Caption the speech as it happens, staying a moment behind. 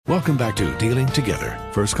Welcome back to Dealing Together.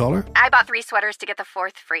 First caller? I bought 3 sweaters to get the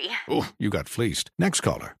 4th free. Oh, you got fleeced. Next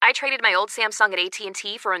caller? I traded my old Samsung at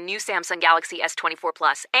AT&T for a new Samsung Galaxy S24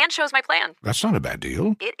 Plus and chose my plan. That's not a bad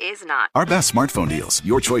deal. It is not. Our best smartphone deals.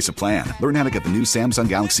 Your choice of plan. Learn how to get the new Samsung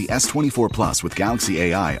Galaxy S24 Plus with Galaxy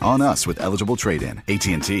AI on us with eligible trade-in.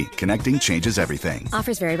 AT&T. Connecting changes everything.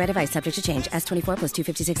 Offers vary by device. Subject to change. S24 plus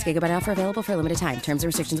 256 gigabyte offer available for a limited time. Terms and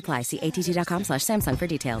restrictions apply. See att.com/Samsung for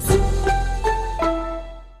details.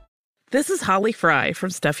 This is Holly Fry from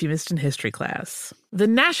Stuff You Missed in History class. The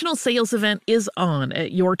national sales event is on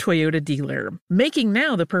at your Toyota dealer, making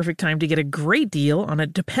now the perfect time to get a great deal on a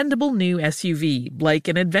dependable new SUV, like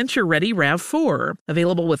an adventure-ready RAV4.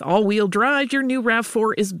 Available with all-wheel drive, your new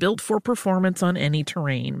RAV4 is built for performance on any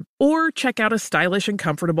terrain. Or check out a stylish and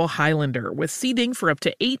comfortable Highlander with seating for up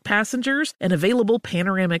to 8 passengers and available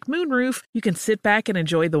panoramic moonroof. You can sit back and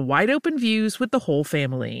enjoy the wide-open views with the whole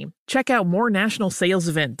family. Check out more national sales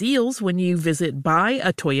event deals when you visit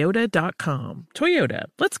buyatoyota.com. Toyota,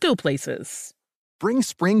 let's go places. Bring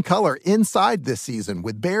spring color inside this season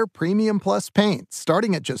with Behr Premium Plus paint,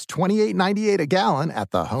 starting at just $28.98 a gallon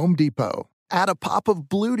at the Home Depot. Add a pop of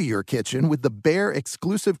blue to your kitchen with the Behr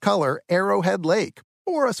exclusive color Arrowhead Lake,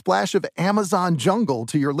 or a splash of Amazon Jungle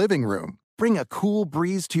to your living room. Bring a cool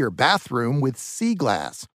breeze to your bathroom with Sea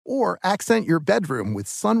Glass, or accent your bedroom with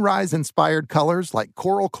sunrise-inspired colors like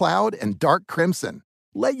Coral Cloud and Dark Crimson.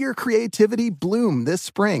 Let your creativity bloom this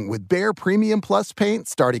spring with Behr Premium Plus paint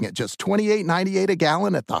starting at just $28.98 a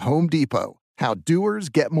gallon at the Home Depot. How doers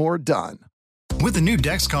get more done. With the new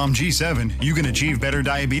Dexcom G7, you can achieve better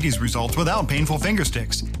diabetes results without painful finger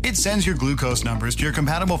sticks. It sends your glucose numbers to your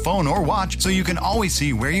compatible phone or watch so you can always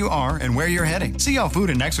see where you are and where you're heading. See how food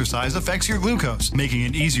and exercise affects your glucose, making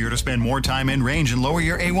it easier to spend more time in range and lower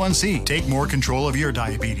your A1C. Take more control of your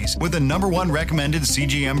diabetes with the #1 recommended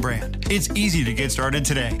CGM brand. It's easy to get started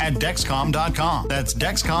today at Dexcom.com. That's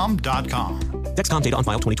Dexcom.com. Dexcom data on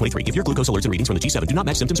file 2023. If your glucose alerts and readings from the G7 do not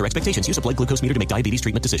match symptoms or expectations, use a blood glucose meter to make diabetes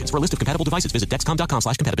treatment decisions. For a list of compatible devices, visit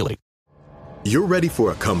Dexcom.com/compatibility. You're ready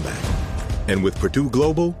for a comeback. And with Purdue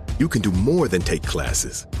Global, you can do more than take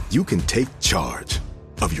classes. You can take charge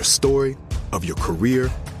of your story, of your career,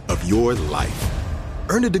 of your life.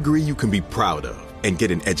 Earn a degree you can be proud of and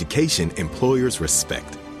get an education employers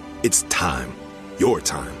respect. It's time, your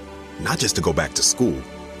time, not just to go back to school,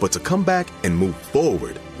 but to come back and move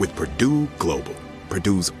forward with Purdue Global,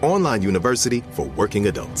 Purdue's online university for working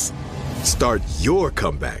adults. Start your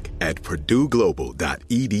comeback at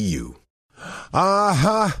purdueglobal.edu.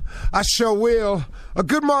 I sure will.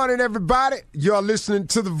 Good morning, everybody. You're listening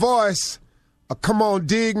to The Voice. Come on,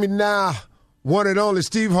 dig me now. One and only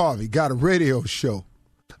Steve Harvey got a radio show.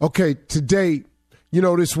 Okay, today,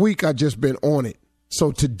 this week I just been on it.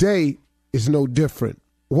 So today is no different.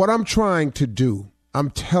 What I'm trying to do,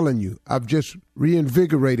 I'm telling you, I've just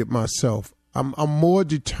reinvigorated myself. I'm more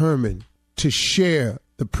determined to share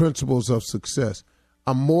the principles of success.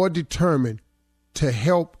 I'm more determined to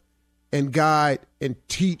help and guide and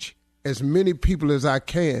teach as many people as I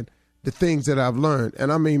can the things that I've learned.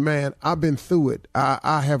 And I mean, man, I've been through it.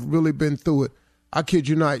 I have really been through it. I kid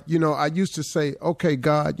you not. I used to say, okay,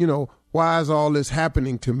 God, why is all this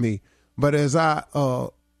happening to me? But as I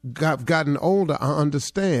gotten older, I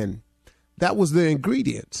understand that was the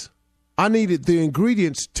ingredients. I needed the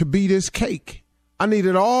ingredients to be this cake. I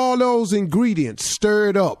needed all those ingredients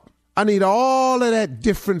stirred up. I need all of that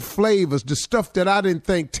different flavors, the stuff that I didn't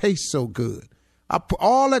think tastes so good.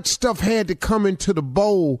 All that stuff had to come into the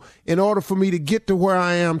bowl in order for me to get to where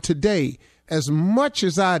I am today. As much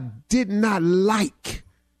as I did not like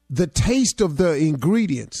the taste of the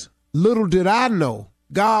ingredients, little did I know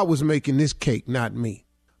God was making this cake, not me.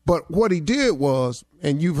 But what he did was,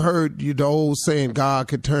 and you've heard the old saying, God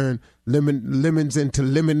could turn lemons into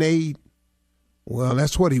lemonade. Well,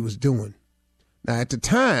 that's what he was doing. Now, at the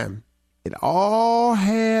time, it all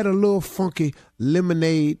had a little funky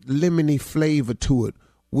lemony flavor to it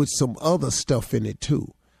with some other stuff in it,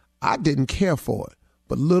 too. I didn't care for it,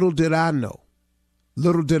 but little did I know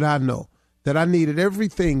that I needed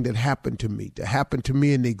everything that happened to me to happen to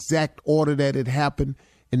me in the exact order that it happened,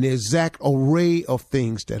 in the exact array of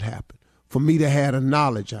things that happened, for me to have the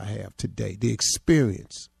knowledge I have today, the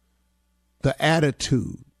experience, the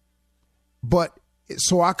attitude. But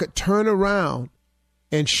so I could turn around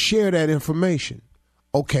and share that information.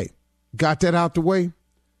 Okay, got that out the way?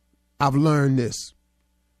 I've learned this.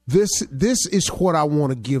 This is what I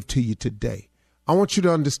want to give to you today. I want you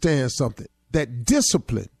to understand something, that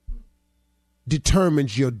discipline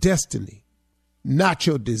determines your destiny, not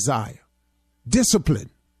your desire. Discipline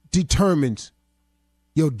determines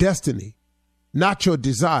your destiny, not your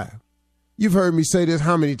desire. You've heard me say this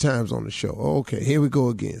how many times on the show? Okay, here we go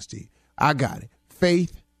again, Steve. I got it.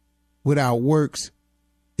 Faith without works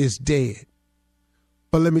is dead.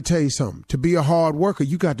 But let me tell you something. To be a hard worker,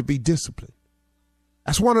 you got to be disciplined.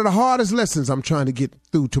 That's one of the hardest lessons I'm trying to get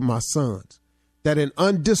through to my sons. That an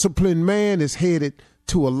undisciplined man is headed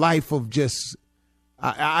to a life of just,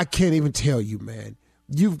 I can't even tell you, man.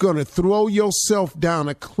 You're going to throw yourself down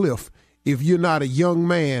a cliff if you're not a young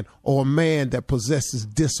man or a man that possesses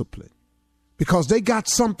discipline. Because they got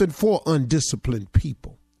something for undisciplined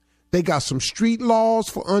people. They got some street laws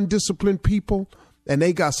for undisciplined people, and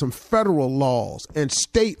they got some federal laws and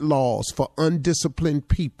state laws for undisciplined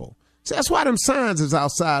people. So that's why them signs is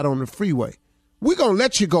outside on the freeway. We're going to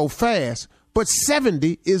let you go fast, but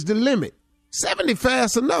 70 is the limit. 70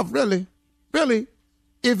 fast enough, really. Really.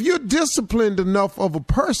 If you're disciplined enough of a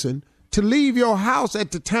person to leave your house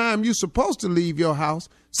at the time you're supposed to leave your house,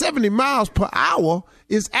 70 miles per hour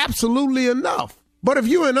is absolutely enough. But if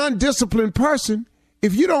you're an undisciplined person,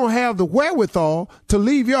 if you don't have the wherewithal to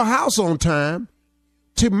leave your house on time,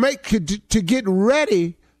 to get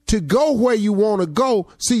ready to go where you want to go,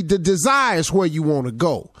 see, the desire is where you want to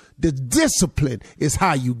go. The discipline is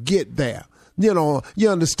how you get there. You know, you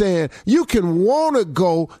understand? You can want to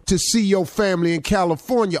go to see your family in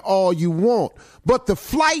California all you want, but the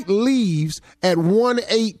flight leaves at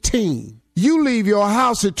 1:18. You leave your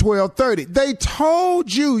house at 12:30. They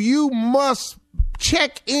told you must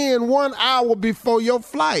check in 1 hour before your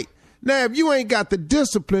flight. Now, if you ain't got the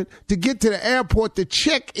discipline to get to the airport to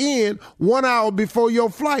check in 1 hour before your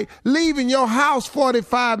flight, leaving your house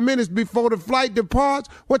 45 minutes before the flight departs,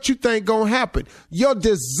 what you think gonna happen? Your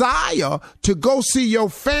desire to go see your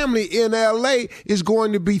family in LA is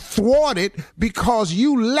going to be thwarted because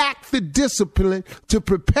you lack the discipline to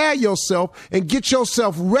prepare yourself and get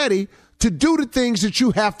yourself ready to do the things that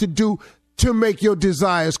you have to do to make your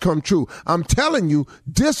desires come true. I'm telling you,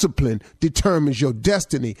 discipline determines your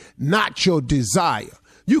destiny, not your desire.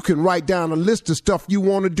 You can write down a list of stuff you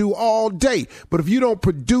want to do all day, but if you don't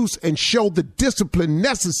produce and show the discipline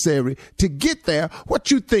necessary to get there, what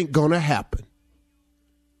you think gonna happen?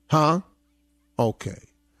 Huh? Okay,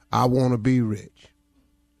 I want to be rich.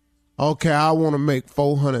 Okay, I want to make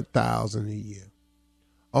 $400,000 a year.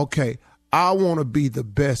 Okay, I want to be the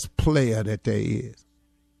best player that there is.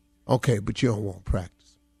 Okay, but you don't want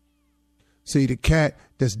practice. See, the cat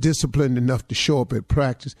that's disciplined enough to show up at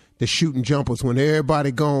practice, that's shooting jumpers when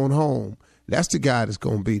everybody going home, that's the guy that's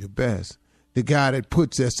going to be the best. The guy that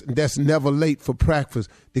that's never late for practice,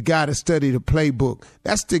 the guy that studied the playbook,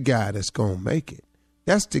 that's the guy that's going to make it.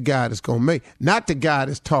 That's the guy that's going to make it. Not the guy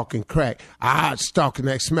that's talking crack. Talking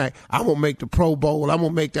that smack. I'm going to make the Pro Bowl. I'm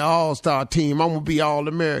going to make the All-Star team. I'm going to be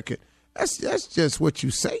All-American. That's just what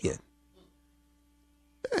you're saying.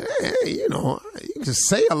 You know, you can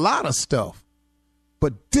say a lot of stuff,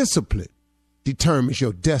 but discipline determines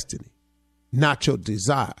your destiny, not your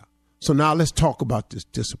desire. So now let's talk about this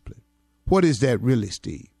discipline. What is that really,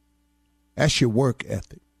 Steve? That's your work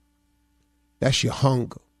ethic. That's your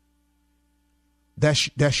hunger.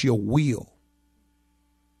 That's your will.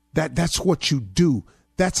 That's what you do.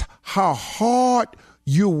 That's how hard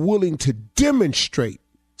you're willing to demonstrate.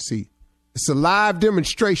 See, it's a live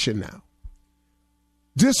demonstration now.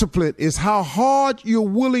 Discipline is how hard you're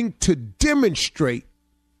willing to demonstrate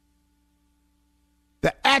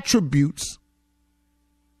the attributes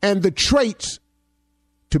and the traits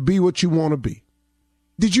to be what you want to be.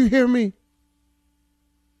 Did you hear me?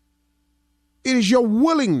 It is your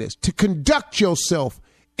willingness to conduct yourself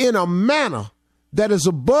in a manner that is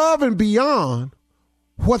above and beyond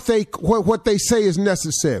what they say is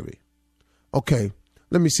necessary. Okay,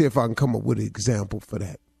 let me see if I can come up with an example for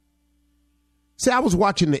that. See, I was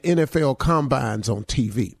watching the NFL Combines on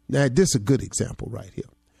TV. Now, this is a good example right here.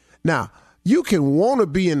 Now, you can want to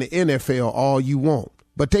be in the NFL all you want,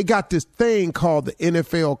 but they got this thing called the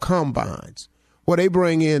NFL Combines, where they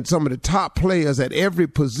bring in some of the top players at every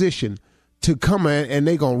position to come in, and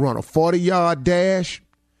they're going to run a 40-yard dash.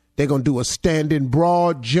 They're going to do a standing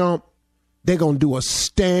broad jump. They're going to do a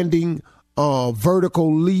standing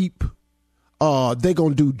vertical leap. They're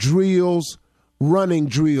going to do drills. Running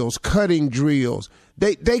drills, cutting drills.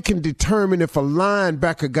 They can determine if a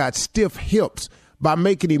linebacker got stiff hips by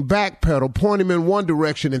making him backpedal, point him in one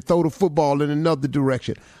direction and throw the football in another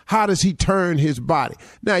direction. How does he turn his body?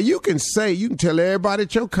 Now, you can tell everybody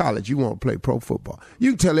at your college you want to play pro football.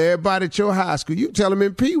 You can tell everybody at your high school. You can tell them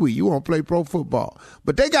in Pee Wee you want to play pro football.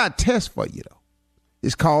 But they got tests for you, though.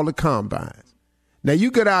 It's called the Combines. Now, you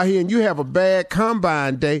get out here and you have a bad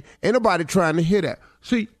Combine day. Ain't nobody trying to hear that.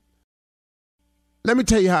 See, let me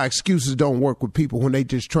tell you how excuses don't work with people when they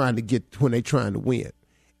trying to win.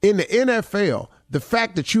 In the NFL, the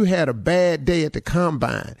fact that you had a bad day at the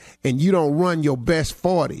combine and you don't run your best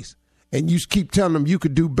 40s and you keep telling them you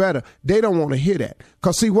could do better, they don't want to hear that.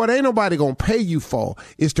 Because, see, what ain't nobody going to pay you for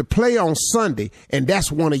is to play on Sunday, and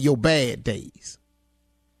that's one of your bad days.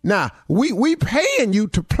 Now, we paying you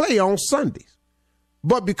to play on Sundays.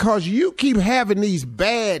 But because you keep having these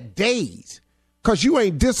bad days, because you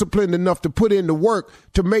ain't disciplined enough to put in the work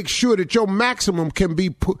to make sure that your maximum can be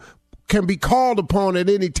called upon at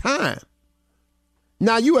any time.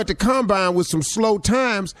 Now, you at the combine with some slow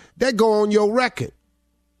times, that go on your record.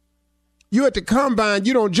 You at the combine,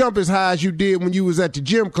 you don't jump as high as you did when you was at the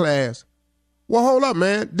gym class. Well, hold up,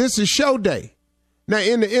 man. This is show day. Now,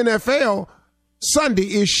 in the NFL, Sunday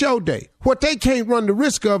is show day. What they can't run the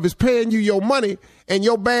risk of is paying you your money and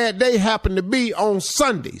your bad day happen to be on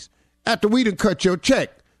Sundays after we done cut your check.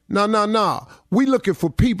 No. We looking for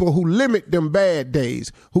people who limit them bad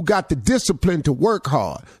days, who got the discipline to work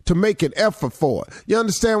hard, to make an effort for it. You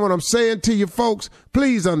understand what I'm saying to you folks?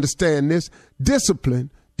 Please understand this. Discipline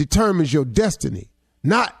determines your destiny,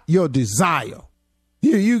 not your desire.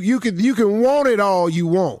 You can want it all you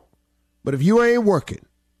want, but if you ain't working,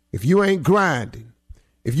 if you ain't grinding,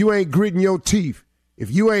 if you ain't gritting your teeth,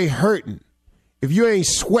 if you ain't hurting, if you ain't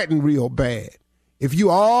sweating real bad, if you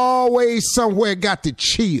always somewhere got to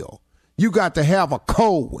chill, you got to have a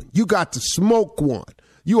cold one, you got to smoke one,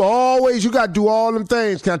 you got to do all them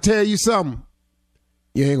things. Can I tell you something?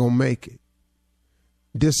 You ain't gonna make it.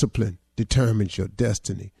 Discipline determines your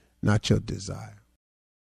destiny, not your desire.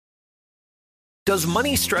 Does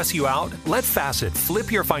money stress you out? Let Facet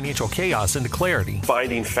flip your financial chaos into clarity.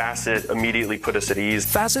 Finding Facet immediately put us at ease.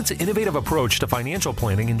 Facet's innovative approach to financial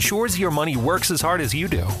planning ensures your money works as hard as you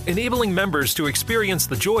do, enabling members to experience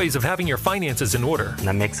the joys of having your finances in order. And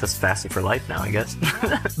that makes us Facet for life now, I guess.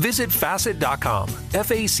 Visit Facet.com,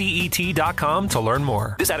 FACET.com to learn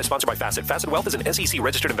more. This ad is sponsored by Facet. Facet Wealth is an SEC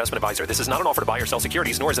registered investment advisor. This is not an offer to buy or sell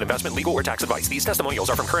securities, nor is it investment, legal, or tax advice. These testimonials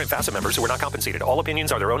are from current Facet members who are not compensated. All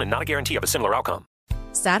opinions are their own and not a guarantee of a similar outcome.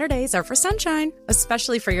 Saturdays are for sunshine,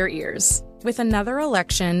 especially for your ears. With another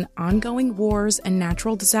election, ongoing wars, and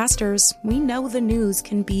natural disasters, we know the news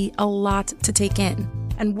can be a lot to take in.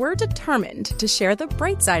 And we're determined to share the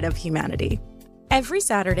bright side of humanity. Every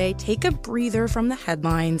Saturday, take a breather from the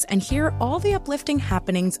headlines and hear all the uplifting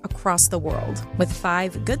happenings across the world with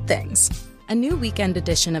 5 Good Things, a new weekend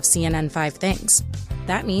edition of CNN 5 Things.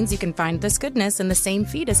 That means you can find this goodness in the same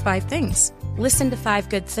feed as 5 Things. Listen to 5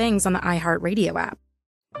 Good Things on the iHeartRadio app.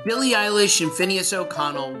 Billie Eilish and Phineas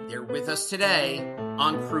O'Connell, they're with us today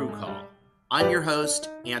on Crew Call. I'm your host,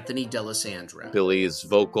 Anthony D'Alessandro. Billie's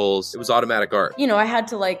vocals, it was automatic art. You know, I had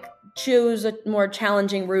to choose a more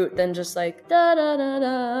challenging route than just da da da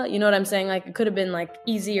da. You know what I'm saying? It could have been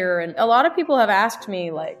easier. And a lot of people have asked me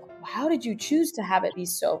how did you choose to have it be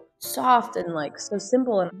so soft and so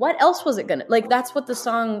simple? And what else was it gonna that's what the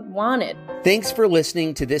song wanted. Thanks for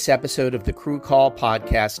listening to this episode of the Crew Call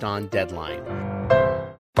podcast on Deadline.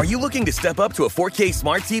 Are you looking to step up to a 4K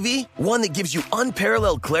smart TV? One that gives you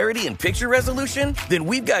unparalleled clarity and picture resolution? Then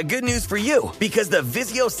we've got good news for you, because the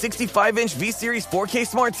Vizio 65-inch V-Series 4K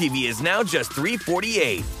smart TV is now just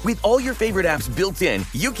 $348. With all your favorite apps built in,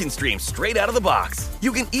 you can stream straight out of the box.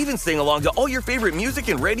 You can even sing along to all your favorite music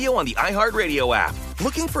and radio on the iHeartRadio app.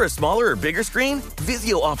 Looking for a smaller or bigger screen?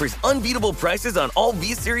 Vizio offers unbeatable prices on all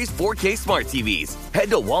V-Series 4K smart TVs. Head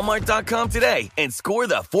to Walmart.com today and score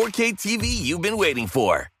the 4K TV you've been waiting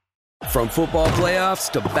for. From football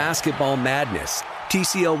playoffs to basketball madness,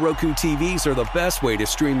 TCL Roku TVs are the best way to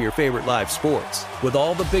stream your favorite live sports. With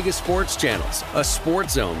all the biggest sports channels, a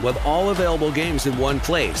sports zone with all available games in one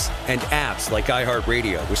place, and apps like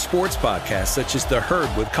iHeartRadio with sports podcasts such as The Herd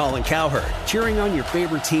with Colin Cowherd. Cheering on your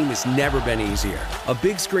favorite team has never been easier. A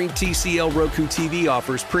big screen TCL Roku TV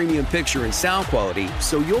offers premium picture and sound quality,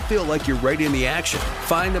 so you'll feel like you're right in the action.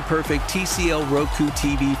 Find the perfect TCL Roku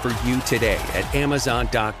TV for you today at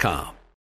Amazon.com.